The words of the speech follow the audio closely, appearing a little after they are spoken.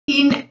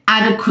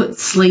inadequate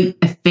sleep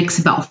affects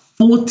about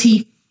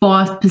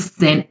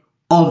 45%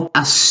 of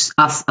us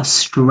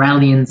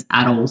Australians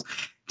adults.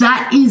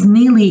 That is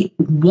nearly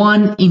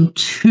 1 in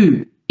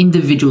 2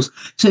 individuals.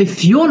 So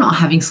if you're not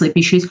having sleep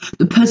issues,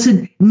 the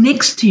person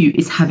next to you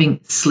is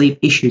having sleep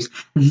issues.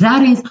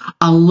 That is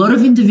a lot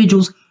of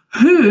individuals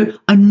who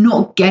are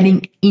not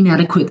getting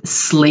inadequate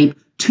sleep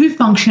to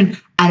function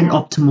at an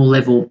optimal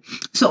level.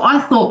 So I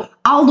thought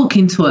I'll look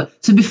into it.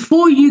 So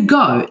before you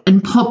go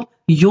and pop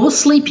your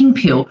sleeping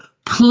pill,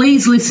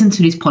 please listen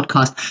to this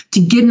podcast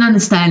to get an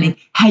understanding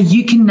how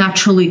you can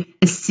naturally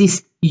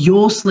assist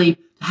your sleep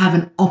to have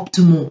an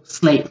optimal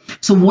sleep.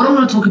 So what I'm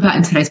going to talk about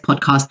in today's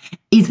podcast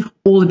is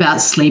all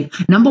about sleep.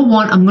 Number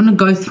one, I'm going to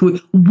go through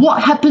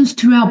what happens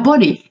to our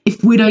body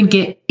if we don't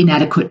get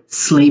inadequate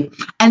sleep.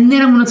 And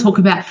then I'm going to talk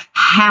about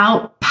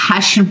how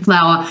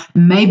Passionflower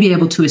may be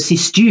able to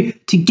assist you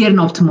to get an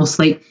optimal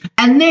sleep.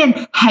 And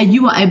then how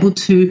you are able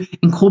to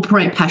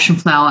incorporate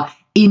Passionflower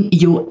in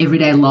your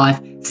everyday life,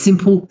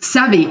 simple,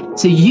 savvy,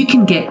 so you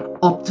can get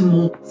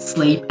optimal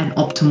sleep and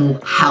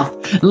optimal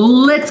health.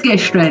 Let's get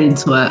straight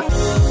into it.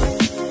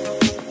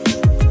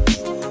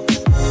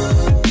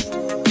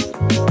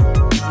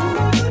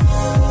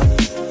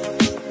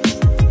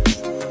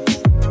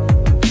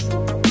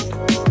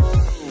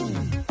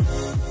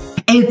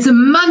 It's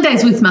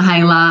Mondays with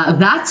Mihaela.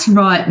 That's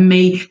right,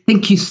 me.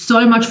 Thank you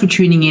so much for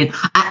tuning in.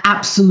 I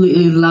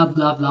absolutely love,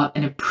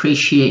 and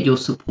appreciate your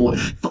support.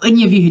 For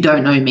any of you who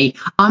don't know me,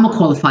 I'm a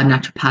qualified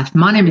naturopath.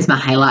 My name is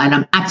Mihaela, and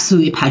I'm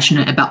absolutely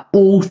passionate about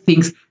all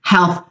things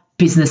health,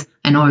 business,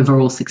 and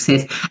overall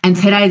success. And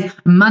today's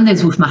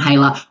Mondays with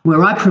Mihaela,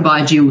 where I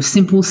provide you with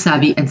simple,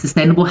 savvy, and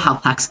sustainable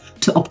health hacks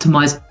to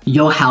optimize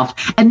your health.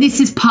 And this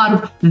is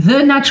part of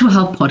the Natural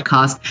Health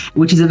Podcast,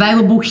 which is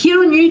available here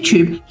on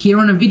YouTube, here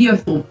on a video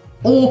form,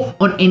 or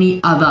on any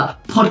other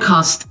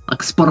podcast like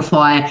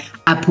Spotify,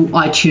 Apple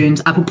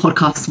iTunes, Apple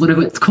Podcasts,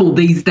 whatever it's called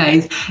these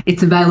days.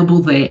 It's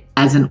available there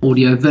as an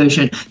audio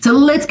version. So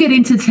let's get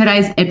into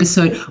today's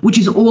episode, which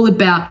is all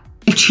about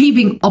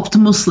achieving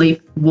optimal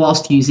sleep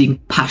whilst using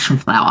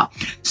Passionflower.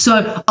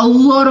 So a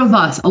lot of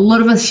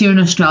us here in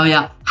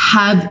Australia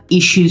have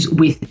issues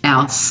with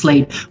our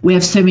sleep. We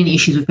have so many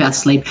issues with our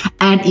sleep,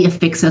 and it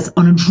affects us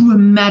on a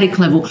dramatic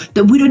level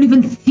that we don't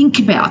even think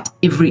about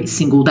every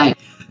single day.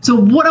 So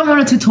what I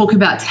wanted to talk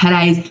about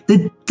today is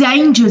the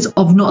dangers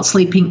of not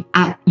sleeping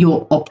at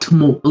your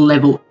optimal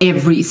level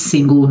every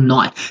single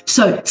night.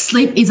 So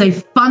sleep is a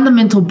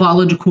fundamental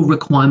biological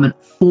requirement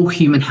for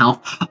human health.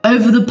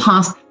 Over the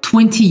past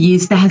 20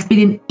 years, there has been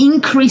an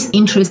increased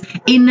interest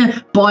in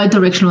the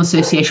bidirectional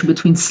association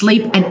between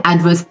sleep and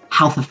adverse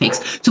health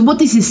effects. So what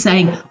this is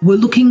saying, we're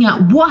looking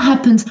at what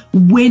happens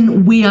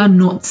when we are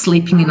not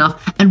sleeping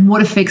enough and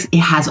what effects it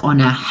has on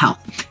our health.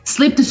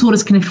 Sleep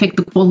disorders can affect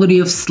the quality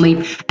of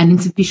sleep, and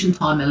insufficient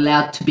time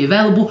allowed to be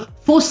available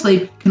for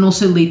sleep can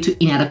also lead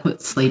to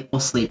inadequate sleep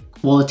or sleep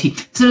quality.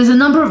 So there's a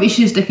number of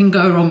issues that can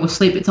go wrong with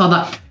sleep. It's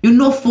either you're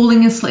not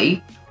falling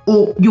asleep,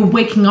 or you're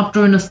waking up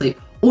during the sleep,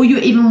 or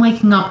you're even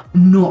waking up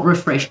not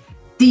refreshed.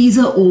 These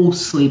are all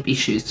sleep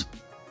issues.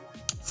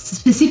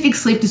 Specific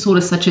sleep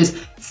disorders such as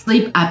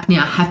sleep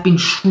apnea have been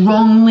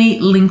strongly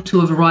linked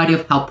to a variety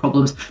of health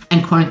problems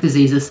and chronic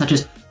diseases such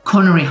as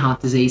coronary heart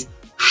disease,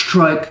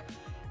 stroke,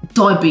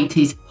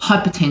 diabetes,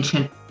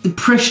 hypertension,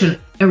 depression,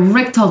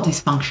 erectile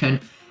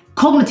dysfunction,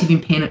 cognitive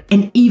impairment,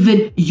 and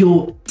even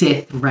your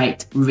death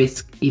rate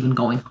risk even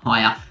going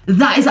higher.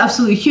 That is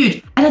absolutely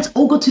huge. And it's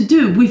all got to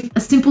do with a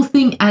simple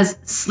thing as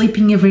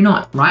sleeping every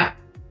night, right?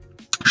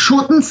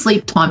 Shortened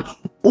sleep time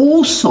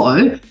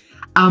also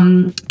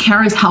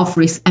carries health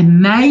risks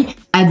and may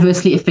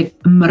adversely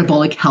affect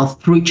metabolic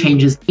health through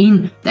changes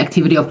in the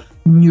activity of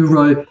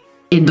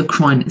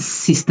neuroendocrine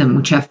system,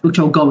 which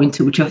I'll go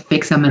into, which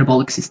affects our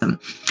metabolic system.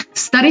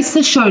 Studies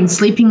have shown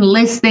sleeping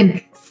less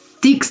than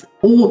 6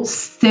 or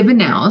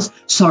 7 hours.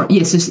 So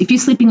if you're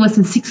sleeping less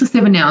than 6 or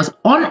 7 hours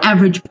on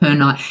average per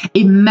night,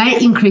 it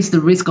may increase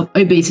the risk of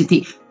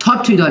obesity,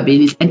 type 2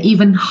 diabetes, and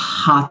even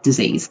heart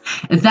disease.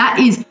 That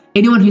is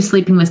anyone who's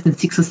sleeping less than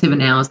 6 or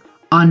 7 hours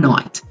a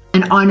night.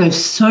 And I know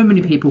so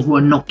many people who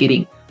are not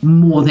getting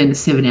more than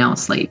 7 hours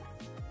sleep.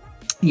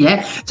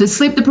 Yeah, so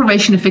sleep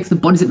deprivation affects the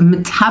body's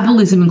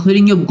metabolism,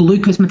 including your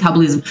glucose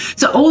metabolism.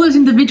 So all those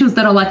individuals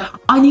that are like,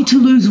 I need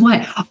to lose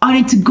weight, I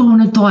need to go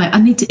on a diet, I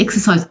need to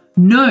exercise.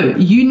 No,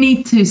 you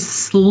need to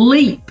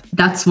sleep.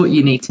 That's what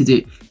you need to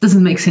do.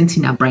 Doesn't make sense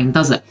in our brain,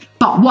 does it?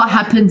 But what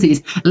happens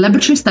is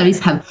laboratory studies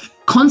have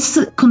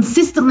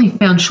consistently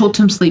found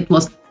short-term sleep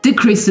loss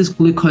decreases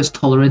glucose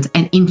tolerance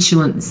and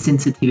insulin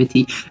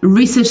sensitivity.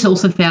 Research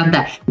also found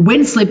that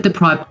when sleep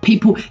deprived,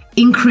 people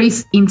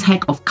increase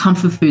intake of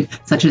comfort food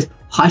such as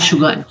high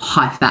sugar and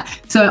high fat.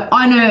 So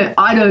I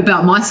know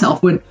about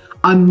myself when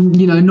I'm,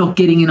 not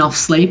getting enough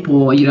sleep,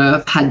 or,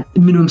 I've had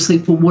minimum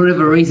sleep for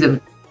whatever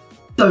reason.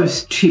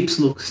 Those chips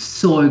look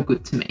so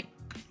good to me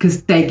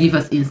because they give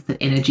us instant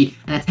energy,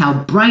 and that's how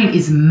our brain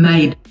is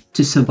made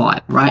to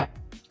survive, right?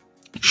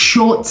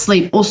 Short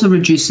sleep also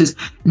reduces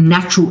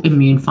natural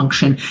immune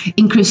function,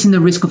 increasing the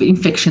risk of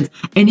infections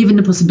and even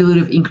the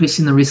possibility of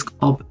increasing the risk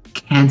of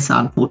cancer,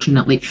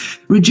 unfortunately.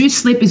 Reduced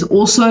sleep is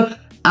also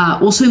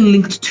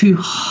linked to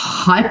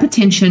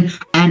hypertension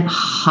and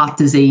heart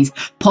disease,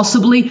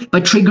 possibly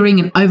by triggering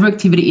an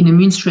overactivity in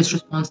immune stress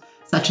response,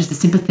 such as the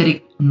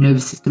sympathetic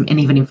nervous system and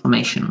even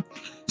inflammation.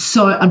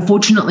 So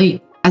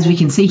unfortunately, as we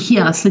can see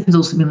here, sleep has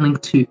also been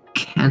linked to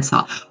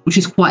cancer, which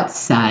is quite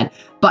sad.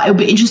 But it'll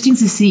be interesting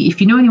to see, if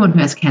you know anyone who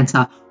has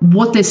cancer,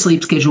 what their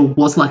sleep schedule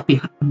was like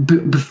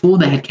before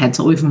they had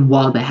cancer or even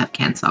while they have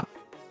cancer.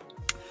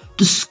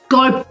 The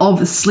scope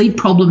of sleep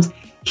problems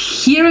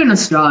here in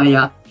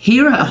Australia,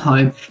 here at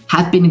home,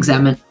 have been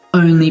examined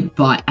only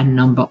by a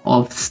number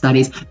of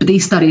studies. But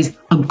these studies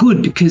are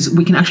good because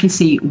we can actually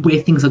see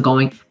where things are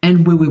going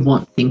and where we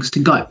want things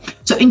to go.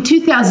 So in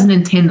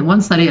 2010, the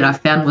one study that I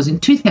found was in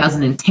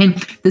 2010,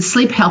 the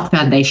Sleep Health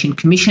Foundation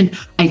commissioned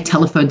a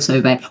telephone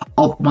survey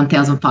of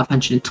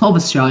 1,512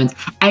 Australians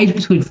aged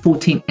between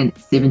 14 and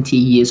 70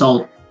 years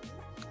old.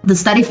 The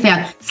study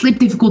found sleep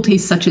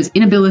difficulties such as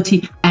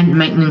inability and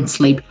maintenance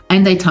sleep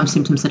and daytime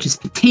symptoms such as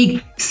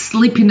fatigue,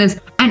 sleepiness,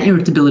 and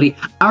irritability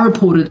are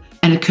reported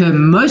and occur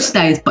most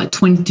days by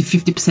 20 to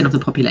 50% of the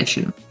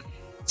population.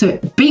 So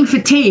being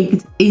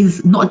fatigued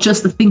is not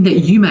just the thing that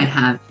you may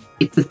have,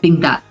 it's the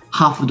thing that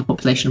half of the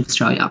population of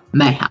Australia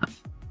may have.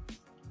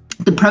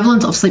 The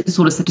prevalence of sleep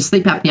disorders such as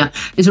sleep apnea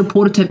is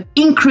reported to have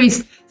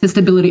increased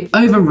susceptibility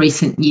over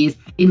recent years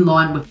in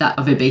line with that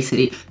of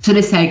obesity. So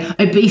they're saying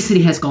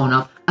obesity has gone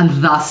up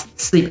and thus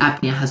sleep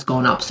apnea has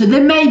gone up. So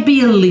there may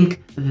be a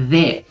link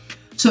there.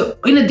 So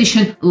in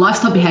addition,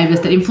 lifestyle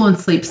behaviors that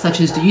influence sleep, such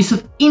as the use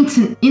of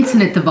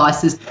internet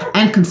devices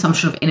and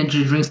consumption of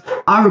energy drinks,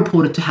 are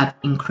reported to have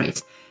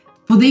increased.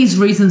 For these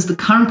reasons, the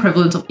current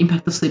prevalence of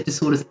impact of sleep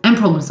disorders and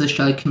problems in the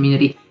Australian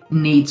community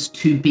needs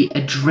to be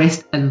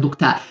addressed and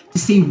looked at to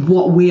see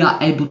what we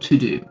are able to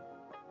do.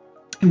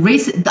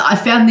 I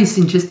found this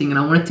interesting and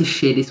I wanted to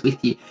share this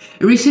with you.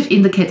 Research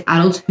indicates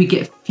adults who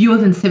get fewer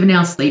than 7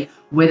 hours sleep,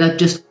 whether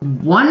just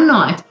one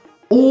night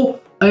or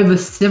over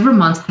several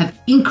months,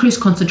 have increased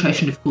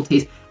concentration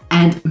difficulties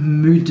and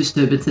mood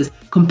disturbances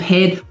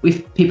compared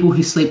with people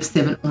who sleep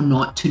 7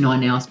 to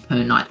 9 hours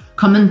per night.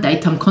 Common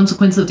daytime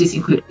consequences of this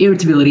include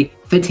irritability,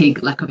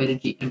 fatigue, lack of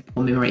energy, and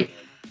poor memory.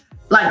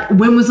 Like,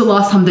 when was the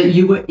last time that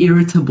you were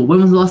irritable?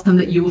 When was the last time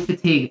that you were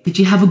fatigued? Did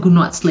you have a good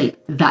night's sleep?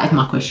 That is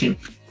my question.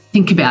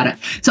 Think about it.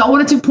 So I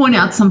wanted to point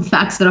out some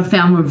facts that I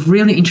found were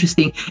really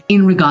interesting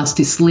in regards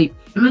to sleep,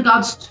 in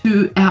regards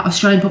to our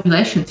Australian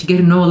population, to get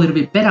to know a little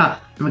bit better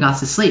in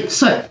regards to sleep.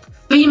 So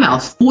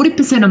females,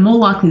 40% are more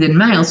likely than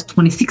males,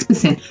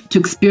 26%, to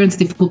experience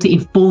difficulty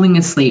in falling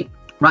asleep,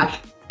 right?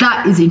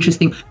 That is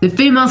interesting. The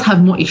females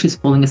have more issues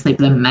falling asleep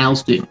than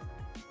males do.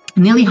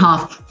 Nearly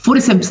half,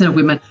 47% of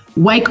women,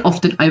 wake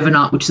often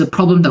overnight, which is a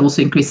problem that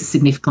also increases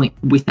significantly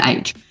with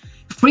age.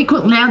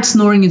 Frequent loud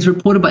snoring is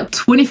reported by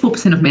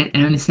 24% of men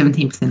and only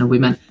 17% of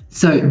women.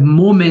 So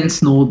more men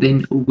snore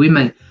than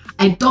women.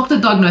 A doctor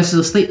diagnosis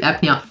of sleep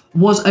apnea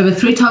was over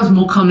 3 times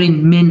more common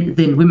in men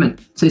than women.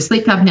 So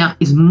sleep apnea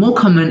is more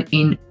common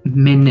in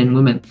men than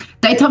women.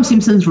 Daytime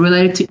symptoms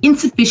related to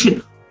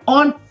insufficient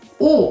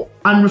or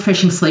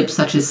unrefreshing sleep,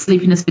 such as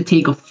sleepiness,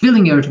 fatigue, or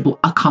feeling irritable,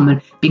 are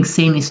common, being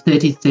seen as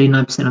 30 to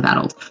 39% of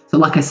adults. So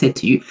like I said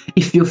to you,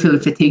 if you're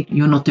feeling fatigued,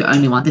 you're not the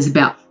only one. There's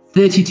about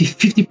 30 to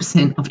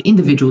 50% of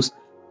individuals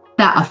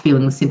that are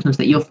feeling the symptoms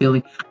that you're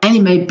feeling, and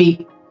it may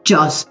be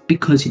just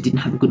because you didn't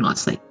have a good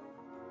night's sleep.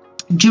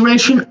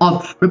 Duration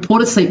of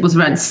reported sleep was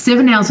around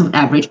 7 hours on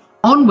average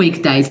on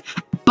weekdays,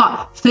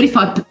 but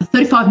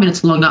 35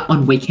 minutes longer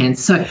on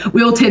weekends. So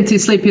we all tend to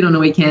sleep in on the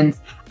weekends.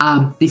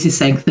 This is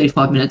saying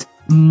 35 minutes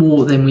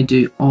more than we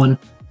do on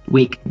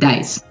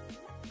weekdays.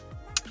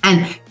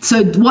 And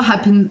so what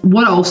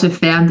I also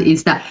found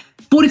is that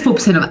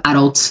 44% of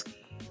adults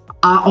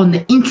are on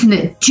the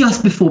internet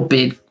just before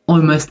bed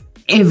almost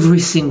every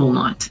single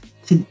night.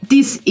 So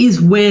this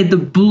is where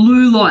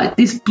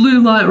this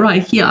blue light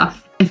right here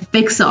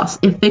affects us.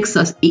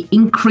 It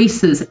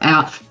increases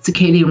our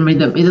circadian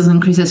rhythm. It doesn't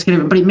increase our circadian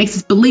rhythm, but it makes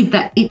us believe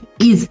that it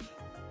is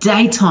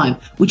daytime,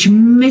 which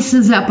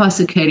messes up our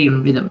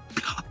circadian rhythm.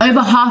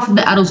 Over half of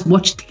the adults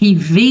watch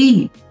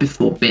TV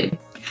before bed.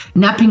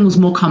 Napping was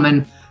more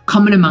common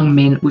among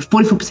men, with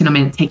 44% of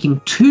men taking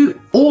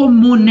 2 or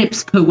more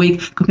naps per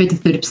week compared to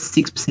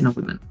 36% of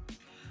women.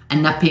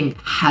 And napping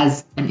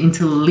has an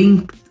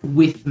interlink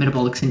with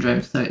metabolic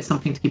syndrome, so it's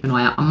something to keep an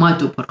eye out. I might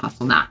do a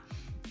podcast on that.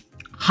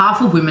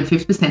 Half of women,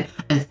 50%,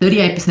 and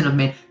 38% of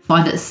men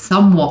find it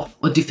somewhat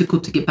or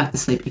difficult to get back to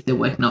sleep if they're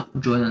waking up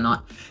during the night.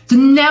 So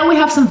now we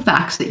have some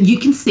facts that you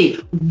can see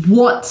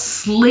what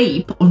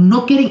sleep or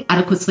not getting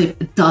adequate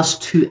sleep does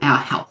to our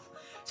health.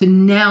 So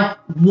now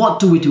what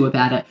do we do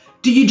about it?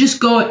 Do you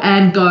just go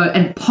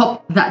and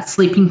pop that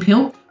sleeping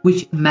pill,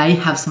 which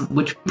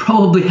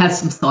probably has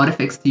some side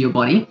effects to your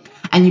body,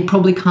 and you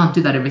probably can't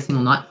do that every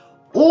single night?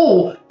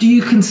 Or do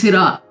you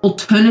consider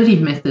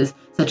alternative methods,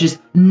 such as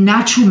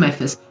natural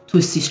methods, to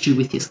assist you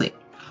with your sleep?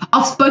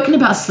 I've spoken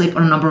about sleep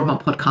on a number of my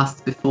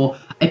podcasts before,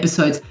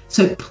 episodes,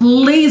 so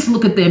please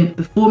look at them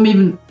before me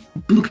even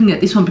looking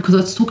at this one because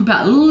let's talk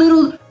about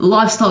little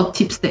lifestyle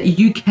tips that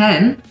you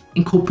can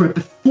incorporate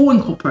before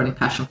incorporating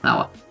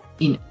Passionflower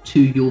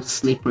into your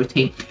sleep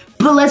routine.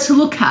 But let's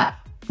look at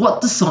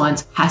what the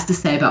science has to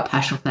say about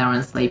Passionflower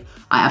and sleep.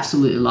 I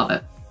absolutely love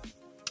it.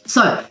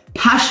 So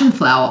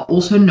Passionflower,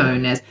 also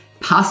known as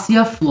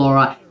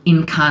Passionflower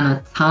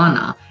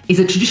incarnata, is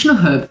a traditional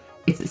herb.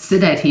 It's a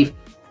sedative,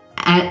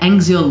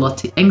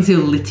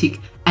 anxiolytic,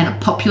 and a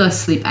popular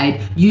sleep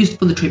aid used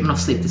for the treatment of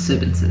sleep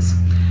disturbances.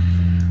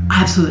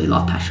 I absolutely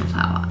love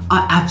Passionflower.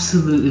 I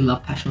absolutely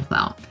love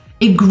Passionflower.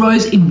 It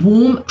grows in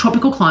warm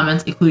tropical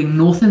climates, including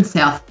North and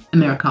South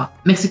America,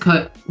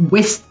 Mexico,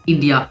 West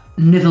India,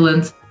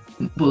 Netherlands.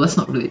 Well, that's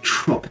not really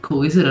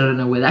tropical, is it? I don't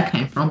know where that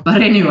came from.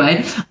 But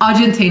anyway,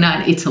 Argentina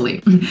and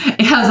Italy.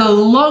 It has a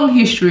long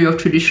history of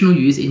traditional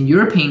use in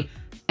European,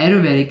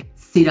 Ayurvedic,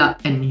 Siddha,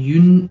 and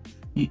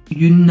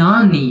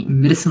Unani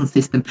medicine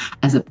system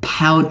as a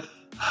powdered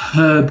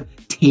herb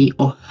tea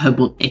or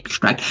herbal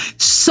extract.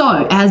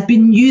 So it has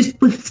been used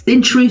for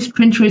centuries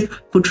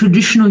for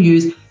traditional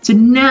use. So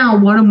now,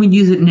 why don't we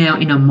use it now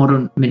in our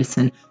modern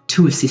medicine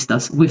to assist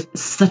us with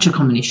such a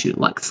common issue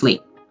like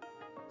sleep?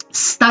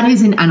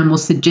 Studies in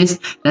animals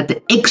suggest that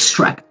the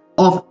extract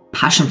of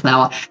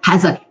Passionflower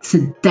has a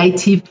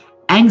sedative,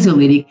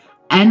 anxiolytic,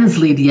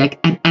 anesthesiac,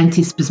 and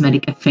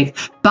antispasmodic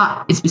effect,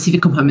 but the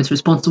specific components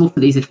responsible for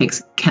these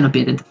effects cannot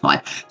be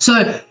identified.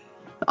 So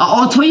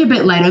I'll tell you a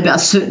bit later about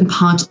certain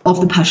parts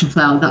of the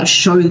Passionflower that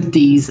show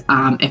these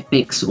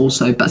effects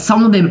also, but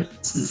some of them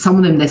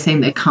they're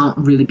saying they can't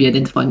really be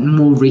identified.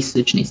 More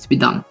research needs to be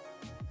done.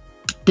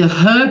 The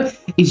herb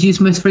is used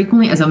most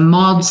frequently as a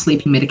mild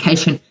sleeping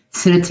medication,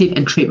 sedative,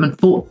 and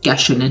treatment for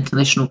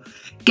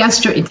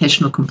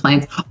gastrointestinal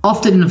complaints,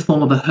 often in the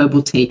form of a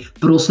herbal tea,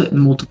 but also in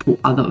multiple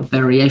other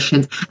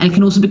variations. And it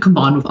can also be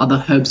combined with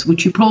other herbs,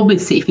 which you probably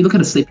see. If you look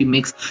at a sleeping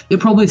mix, you'll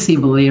probably see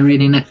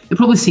valerian in it, you'll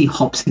probably see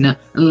hops in it,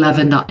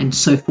 lavender, and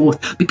so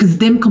forth, because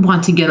them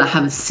combined together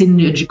have a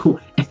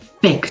synergical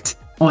effect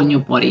on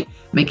your body,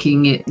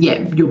 making it,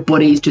 your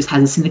body just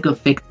has a synergical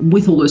effect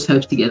with all those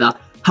herbs together,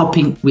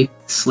 helping with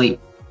sleep.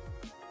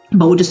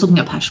 But we're just looking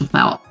at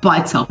Passionflower by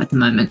itself at the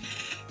moment.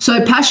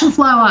 So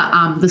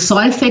Passionflower, the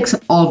side effects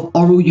of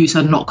oral use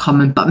are not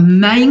common, but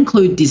may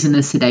include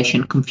dizziness,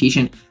 sedation,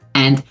 confusion,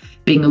 and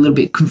being a little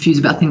bit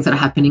confused about things that are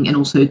happening, and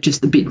also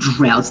just a bit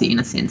drowsy in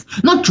a sense.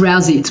 Not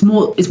drowsy, it's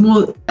more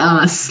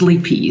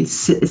sleepy,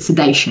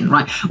 sedation,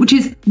 right? Which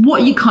is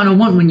what you kind of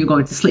want when you're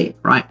going to sleep,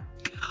 right?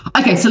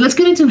 Okay, so let's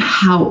get into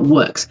how it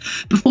works.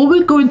 Before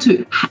we go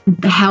into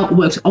how it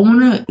works, I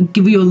want to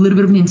give you a little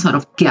bit of an insight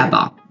of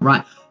GABA,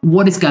 right?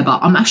 What is GABA?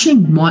 I actually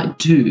might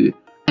do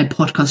a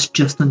podcast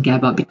just on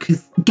GABA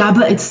because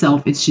GABA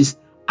itself is just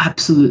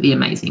absolutely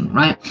amazing,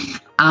 right?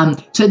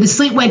 So the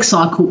sleep-wake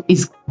cycle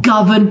is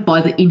governed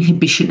by the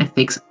inhibition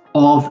effects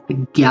of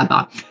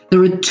GABA.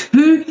 There are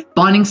two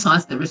binding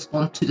sites that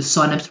respond to the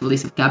synapse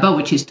release of GABA,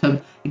 which is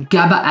termed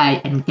GABA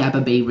A and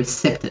GABA B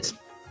receptors.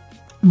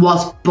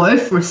 Whilst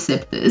both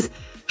receptors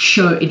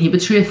show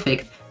inhibitory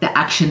effect, their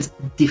actions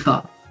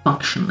differ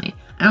functionally.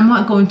 And I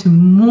might go into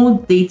more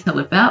detail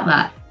about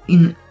that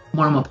in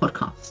one of my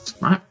podcasts,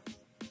 right?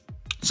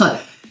 So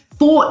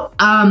for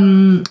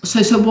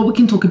so what we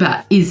can talk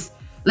about is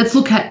let's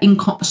look at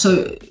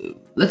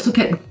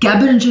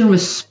GABAergic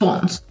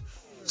response.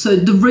 So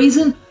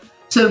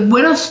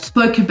when I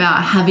spoke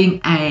about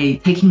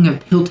taking a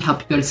pill to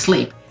help you go to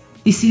sleep,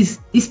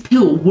 this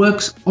pill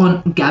works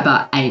on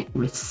GABA A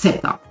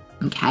receptor.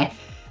 Okay,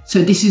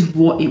 so this is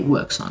what it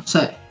works on.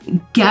 So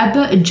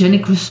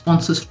GABAergic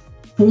responses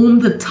form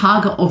the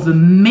target of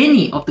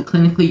many of the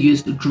clinically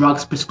used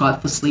drugs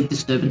prescribed for sleep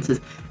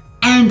disturbances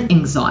and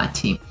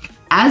anxiety,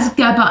 as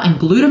GABA and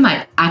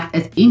glutamate act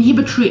as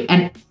inhibitory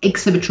and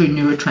exhibitory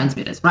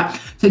neurotransmitters, right?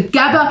 So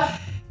GABA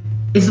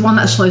is the one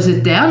that slows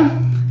it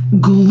down.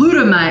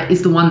 Glutamate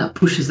is the one that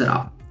pushes it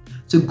up.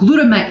 So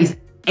glutamate is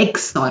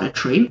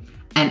excitatory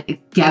and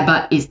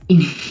GABA is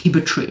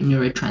inhibitory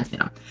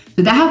neurotransmitter.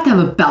 So they have to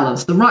have a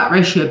balance, the right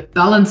ratio,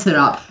 balance it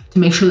up to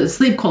make sure that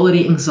sleep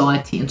quality,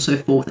 anxiety, and so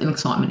forth, and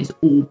excitement is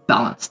all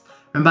balanced.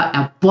 Remember,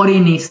 our body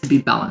needs to be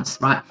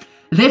balanced, right?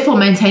 Therefore,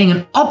 maintaining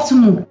an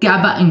optimal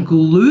GABA and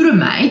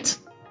glutamate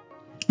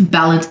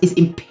balance is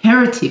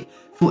imperative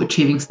for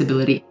achieving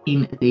stability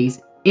in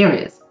these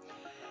areas.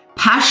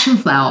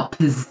 Passionflower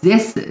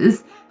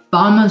possesses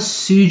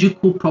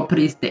pharmaceutical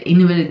properties that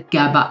inhibit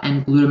GABA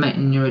and glutamate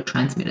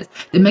neurotransmitters.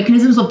 The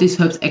mechanisms of these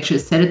herbs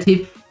exert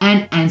sedative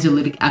and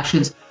anxiolytic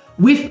actions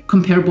with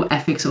comparable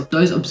effects of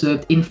those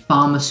observed in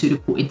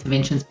pharmaceutical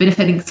interventions,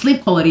 benefiting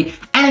sleep quality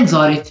and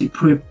anxiety to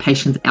improve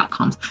patients'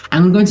 outcomes.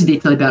 And I'm going to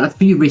detail about a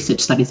few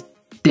research studies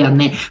down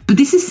there. But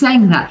this is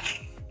saying that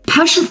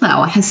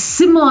Passionflower has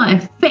similar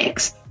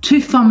effects to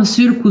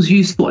pharmaceuticals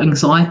used for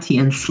anxiety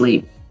and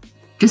sleep.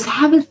 Just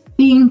have a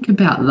think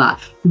about that.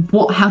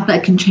 How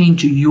that can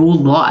change your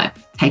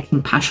life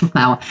taking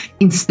Passionflower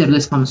instead of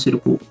those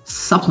pharmaceutical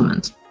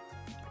supplements.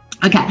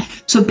 Okay,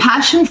 so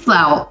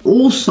Passionflower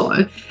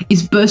also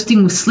is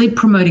bursting with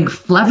sleep-promoting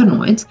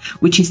flavonoids,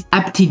 which is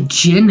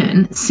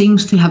aptigenin,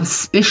 seems to have a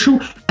special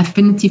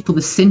affinity for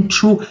the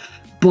central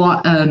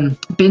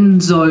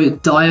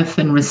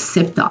benzodiazepine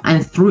receptor,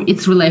 and through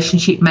its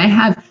relationship may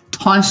have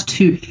ties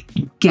to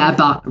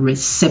GABA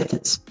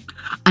receptors.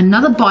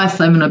 Another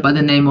bioflavonoid by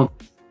the name of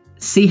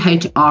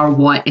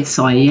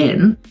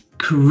CHRYSIN,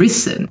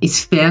 chrysin,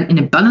 is found in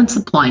abundant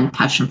supply in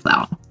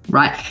Passionflower,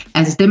 right?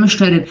 As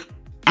demonstrated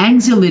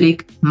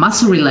anxiolytic,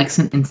 muscle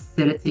relaxant, and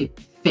sedative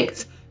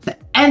effects. So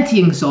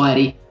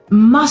anti-anxiety,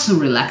 muscle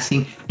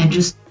relaxing, and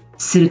just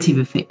sedative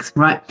effects,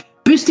 right?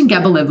 Boosting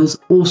GABA levels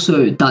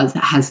also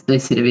has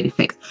those sedative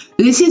effects.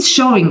 So this is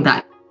showing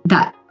that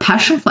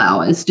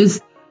Passionflower is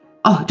just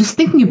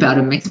thinking about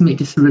it makes me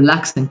just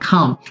relaxed and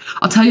calm.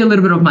 I'll tell you a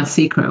little bit of my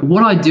secret.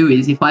 What I do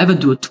is if I ever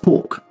do a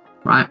talk,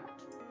 right,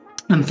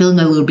 I'm feeling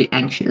a little bit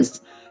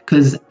anxious,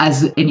 because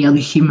as any other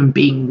human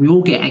being, we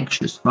all get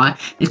anxious, right?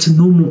 It's a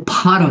normal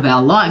part of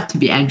our life to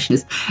be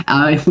anxious.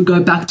 If we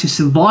go back to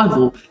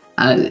survival,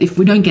 if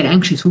we don't get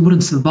anxious, we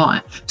wouldn't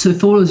survive. So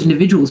for all those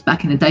individuals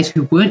back in the days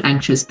who weren't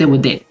anxious, they were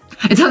dead.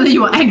 It's either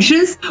you were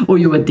anxious or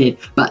you were dead.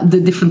 But the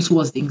difference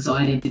was the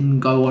anxiety didn't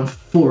go on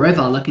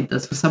forever like it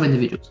does for some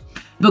individuals.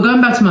 But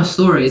going back to my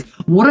stories,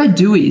 what I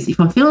do is if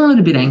I'm feeling a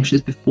little bit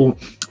anxious before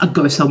I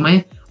go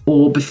somewhere,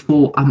 or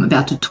before I'm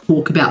about to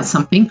talk about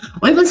something,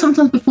 or even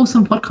sometimes before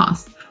some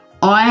podcasts,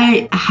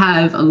 I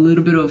have a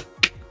little bit of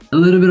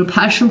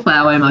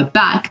Passionflower in my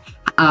back,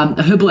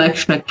 a herbal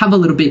extract, have a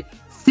little bit,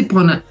 sip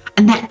on it,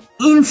 and that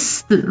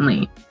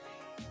instantly,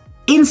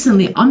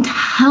 I'm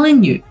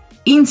telling you,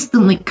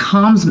 instantly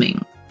calms me,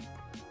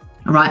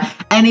 right?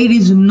 And it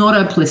is not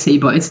a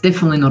placebo. It's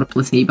definitely not a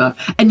placebo.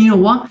 And you know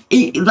what?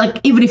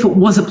 Even if it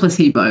was a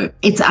placebo,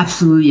 it's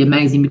absolutely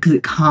amazing because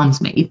it calms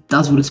me. It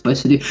does what it's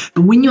supposed to do.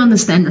 But when you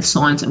understand the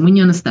science and when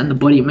you understand the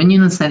body and when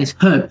you understand this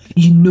herb,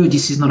 you know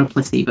this is not a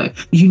placebo.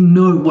 You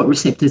know what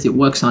receptors it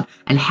works on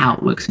and how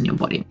it works in your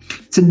body.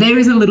 So there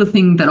is a little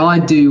thing that I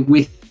do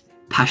with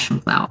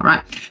Passionflower,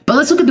 right? But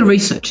let's look at the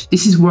research.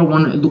 This is where I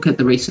want to look at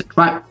the research,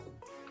 right?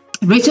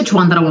 Research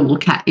one that I want to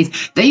look at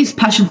is they used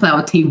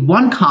Passionflower tea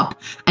 1 cup,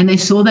 and they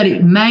saw that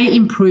it may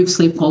improve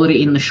sleep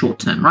quality in the short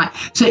term, right?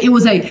 So it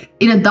was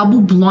in a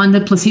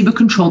double-blinded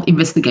placebo-controlled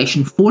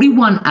investigation.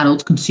 41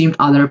 adults consumed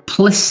either a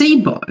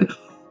placebo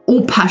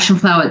or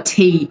Passionflower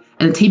tea,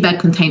 and the tea bag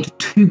contained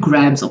 2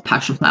 grams of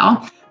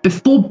Passionflower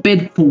before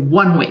bed for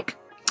 1 week.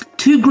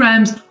 2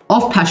 grams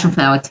of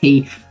Passionflower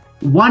tea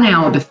 1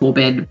 hour before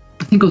bed.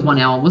 I think it was 1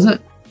 hour, was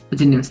it? I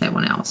didn't even say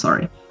 1 hour,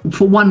 sorry.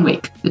 For 1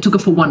 week. They took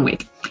it for 1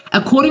 week.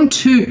 According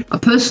to a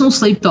personal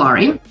sleep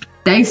diary,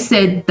 they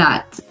said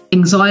that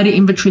anxiety,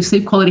 inventory,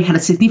 sleep quality had a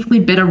significantly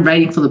better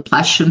rating for the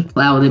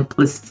Passionflower than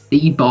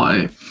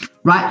placebo,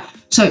 right?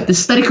 So the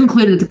study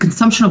concluded that the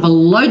consumption of a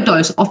low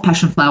dose of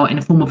Passionflower in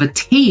the form of a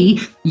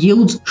tea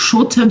yields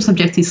short-term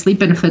subjective sleep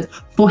benefits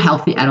for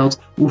healthy adults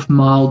with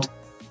mild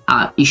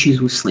issues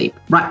with sleep,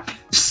 right?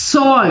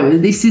 So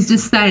this is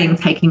just saying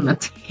taking a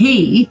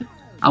tea,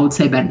 I would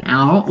say about an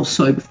hour or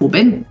so before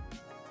bed,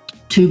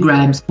 2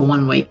 grams for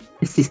 1 week,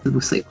 assisted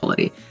with sleep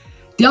quality.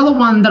 The other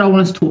one that I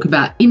wanted to talk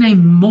about, in a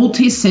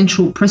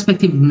multi-central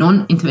prospective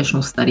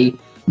non-interventional study,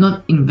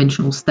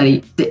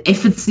 the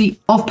efficacy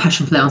of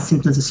Passionflower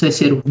symptoms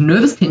associated with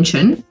nervous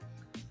tension,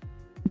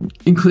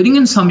 including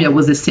insomnia,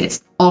 was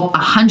assessed. Of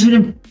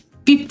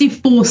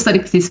 154 study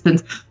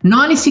participants,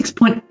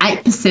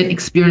 96.8%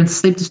 experienced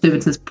sleep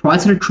disturbances prior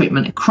to the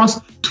treatment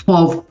across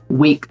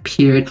 12-week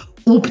period.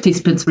 All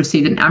participants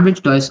received an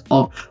average dose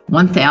of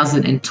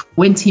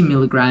 1,020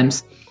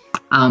 milligrams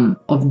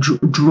of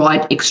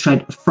dried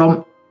extract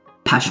from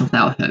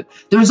Passionflower herb.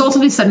 The results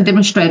of this study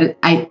demonstrated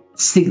a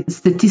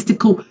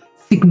statistical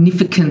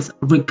significance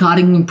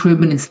regarding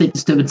improvement in sleep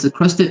disturbances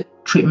across the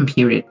treatment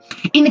period,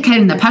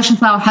 indicating that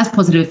Passionflower has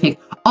positive effect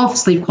of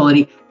sleep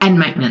quality and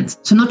maintenance.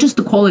 So not just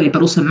the quality,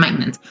 but also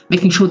maintenance,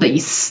 making sure that you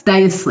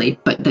stay asleep,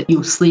 but that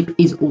your sleep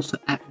is also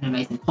at an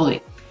amazing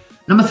quality.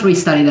 Number 3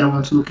 study that I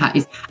want to look at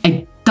is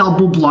a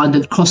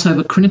double-blinded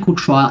crossover clinical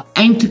trial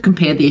aimed to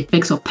compare the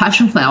effects of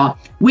Passionflower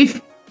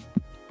with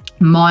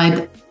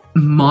midazolam,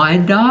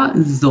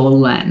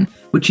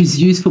 which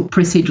is used for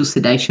procedural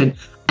sedation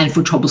and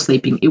for trouble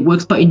sleeping. It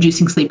works by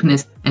inducing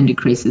sleepiness and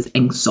decreases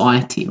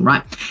anxiety,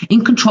 right? In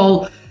the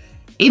control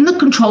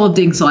of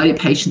the anxiety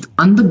patients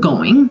they were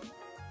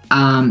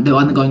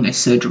undergoing a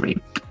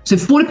surgery. So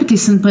 40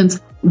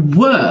 participants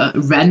were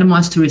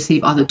randomized to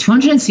receive either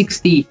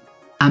 260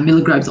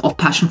 milligrams of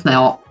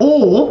Passionflower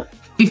or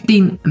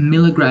 15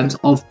 milligrams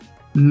of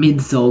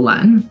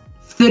midazolam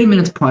 30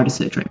 minutes prior to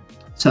surgery.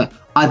 So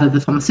either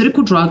the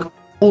pharmaceutical drug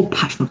or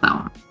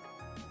Passionflower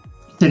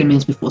 30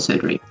 minutes before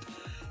surgery.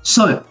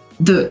 So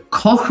the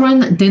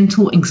Cochrane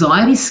Dental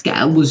Anxiety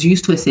Scale was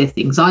used to assess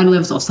the anxiety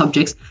levels of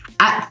subjects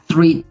at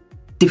 3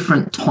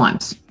 different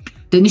times.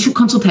 The initial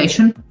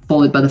consultation,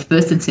 followed by the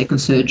first and second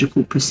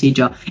surgical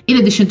procedure, in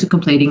addition to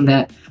completing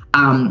the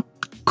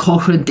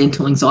Cochrane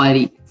Dental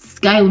Anxiety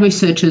Scale.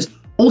 Researchers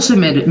also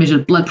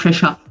measured blood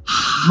pressure,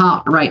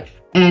 heart rate,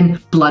 and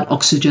blood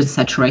oxygen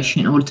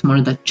saturation in order to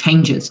monitor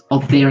changes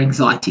of their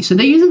anxiety. So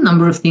they use a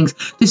number of things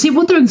to see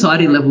what their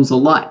anxiety levels are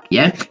like.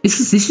 Yeah,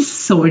 this is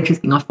so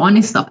interesting. I find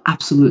this stuff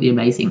absolutely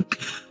amazing.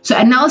 So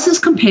analysis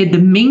compared the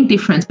mean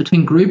difference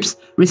between groups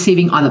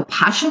receiving either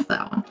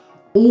Passionflower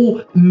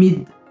or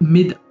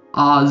midazolam.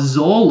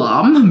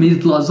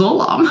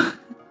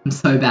 I'm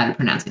so bad at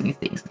pronouncing these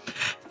things.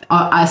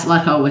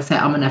 Like I always say,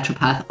 I'm a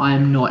naturopath. I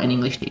am not an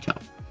English teacher.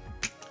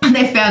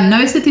 They found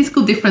no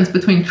statistical difference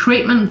between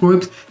treatment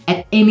groups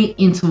at any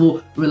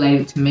interval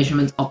related to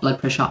measurements of blood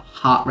pressure,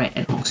 heart rate,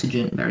 and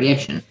oxygen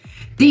variation.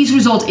 These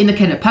results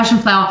indicated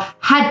Passionflower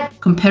had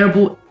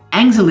comparable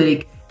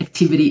anxiolytic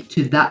activity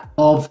to that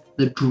of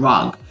the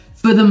drug.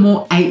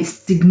 Furthermore, a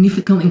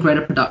significantly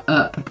greater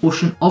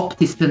proportion of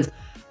participants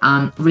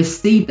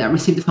received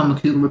the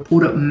pharmaceutical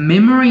reported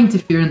memory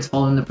interference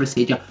following the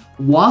procedure,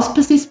 whilst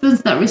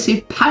participants that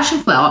received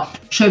Passionflower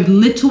showed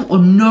little or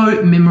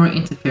no memory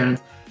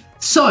interference.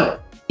 So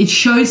it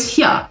shows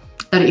here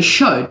that it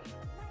showed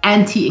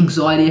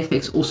anti-anxiety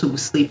effects also with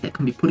sleep that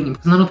can be putting in,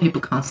 because a lot of people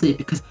can't sleep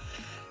because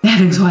they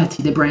have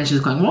anxiety. Their brain's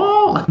just going,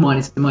 whoa, like mine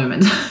is at the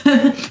moment.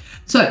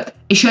 So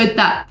it showed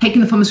that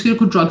taking the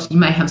pharmaceutical drugs, you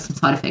may have some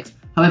side effects.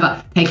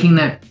 However, taking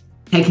the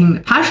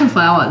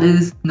Passionflower,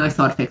 there's no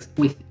side effects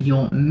with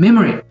your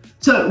memory.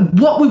 So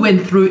what we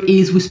went through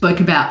is we spoke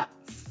about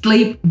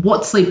sleep,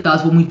 what sleep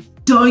does when we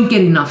don't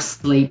get enough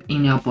sleep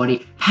in our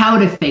body, how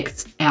it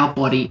affects our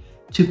body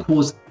to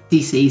cause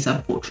disease,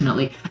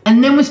 unfortunately.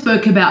 And then we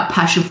spoke about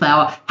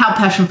Passionflower, how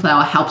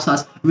Passionflower helps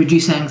us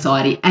reduce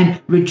anxiety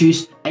and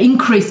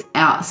increase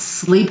our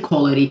sleep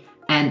quality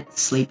and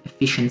sleep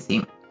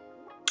efficiency.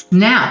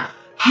 Now,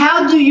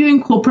 how do you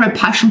incorporate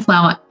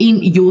Passionflower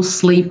in your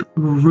sleep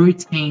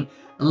routine?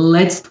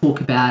 Let's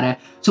talk about it.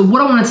 So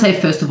what I want to say,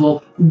 first of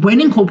all, when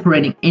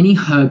incorporating any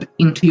herb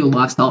into your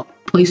lifestyle,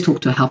 please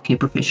talk to a healthcare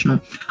professional.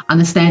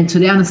 So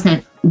they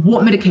understand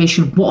what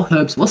medication, what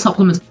herbs, what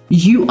supplements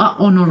you are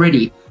on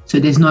already. So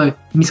there's no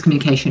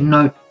miscommunication,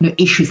 no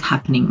issues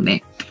happening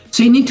there.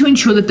 So you need to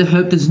ensure that the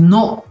herb does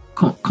not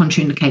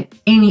contraindicate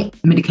any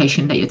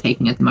medication that you're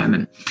taking at the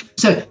moment.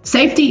 So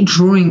safety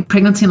during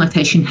pregnancy and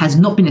lactation has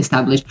not been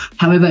established.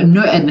 However,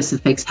 no adverse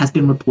effects has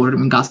been reported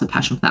in regards to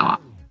Passionflower.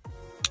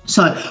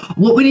 So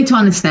what we need to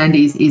understand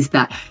is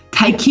that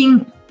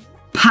taking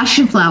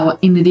Passionflower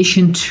in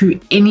addition to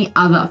any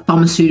other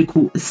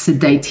pharmaceutical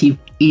sedative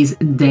is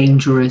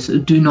dangerous.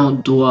 Do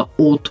not do it,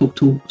 or talk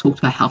to a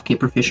healthcare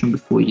professional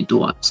before you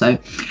do it. So,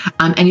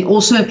 and it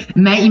also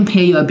may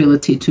impair your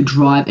ability to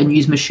drive and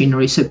use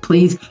machinery. So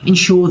please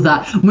ensure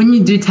that when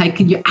you do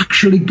take it, you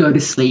actually go to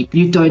sleep.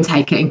 You don't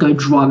take it and go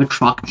drive a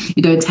truck.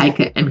 You don't take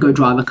it and go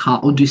drive a car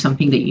or do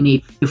something that you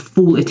need your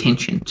full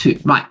attention to,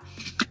 right?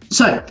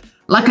 So,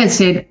 like I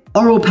said,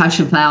 oral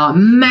Passionflower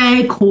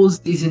may cause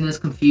dizziness,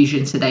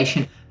 confusion,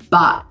 sedation,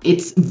 but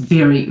it's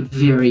very,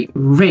 very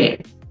rare.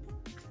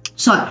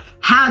 So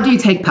how do you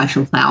take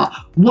Passionflower?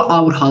 What I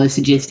would highly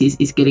suggest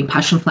is getting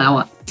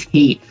Passionflower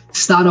tea.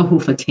 Start off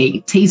with a tea.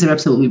 Teas are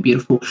absolutely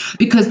beautiful,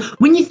 because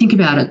when you think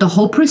about it, the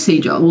whole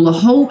procedure, or the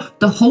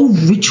whole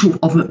ritual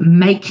of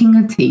making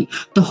a tea,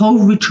 the whole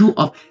ritual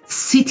of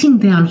sitting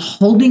down,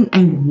 holding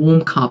a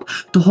warm cup,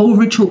 the whole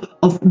ritual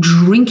of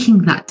drinking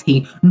that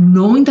tea,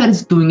 knowing that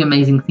it's doing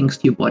amazing things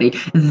to your body,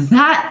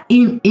 that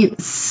in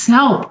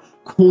itself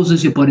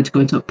causes your body to go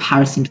into a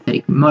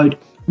parasympathetic mode,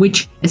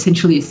 which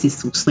essentially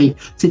assists with sleep.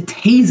 So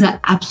teas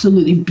are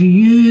absolutely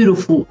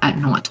beautiful at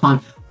nighttime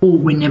or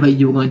whenever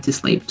you're going to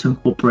sleep to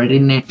incorporate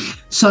in there.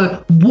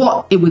 So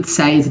what it would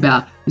say is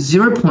about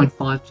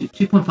 0.5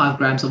 to 2.5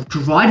 grams of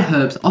dried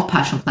herbs of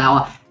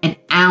Passionflower an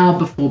hour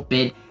before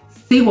bed.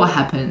 See what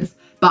happens.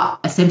 But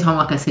at the same time,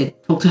 like I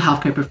said, talk to a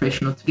healthcare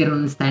professional to get an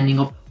understanding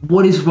of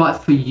what is right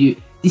for you.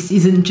 This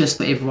isn't just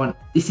for everyone.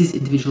 This is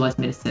individualized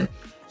medicine.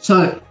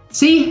 So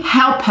see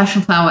how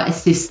Passionflower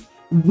assists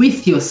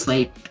with your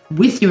sleep,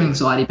 with your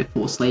anxiety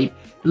before sleep.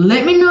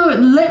 Let me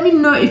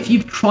know if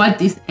you've tried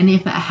this and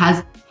if it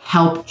has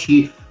helped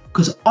you,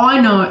 because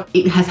I know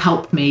it has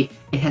helped me.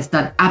 It has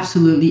done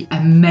absolutely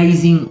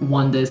amazing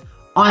wonders.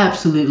 I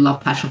absolutely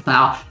love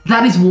Passionflower.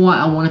 That is why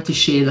I wanted to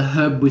share the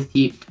herb with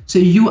you, so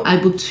you're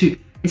able to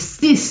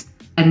assist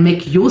and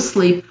make your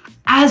sleep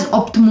as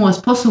optimal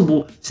as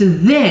possible, so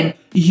then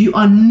you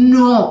are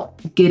not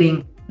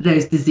getting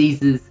those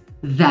diseases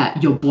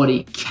that your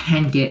body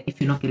can get if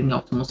you're not getting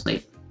optimal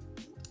sleep.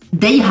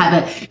 There you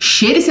have it.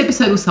 Share this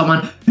episode with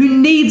someone who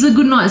needs a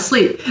good night's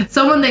sleep.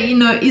 Someone that you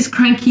know is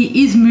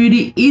cranky, is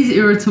moody, is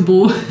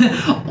irritable,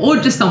 or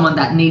just someone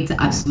that needs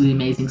absolutely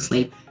amazing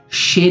sleep.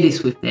 Share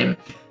this with them.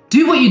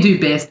 Do what you do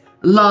best.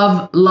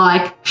 Love,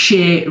 like,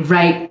 share,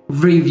 rate,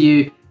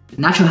 review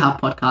the Natural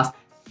Health Podcast.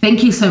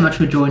 Thank you so much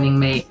for joining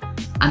me.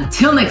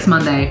 Until next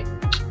Monday,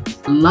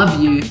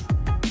 love you.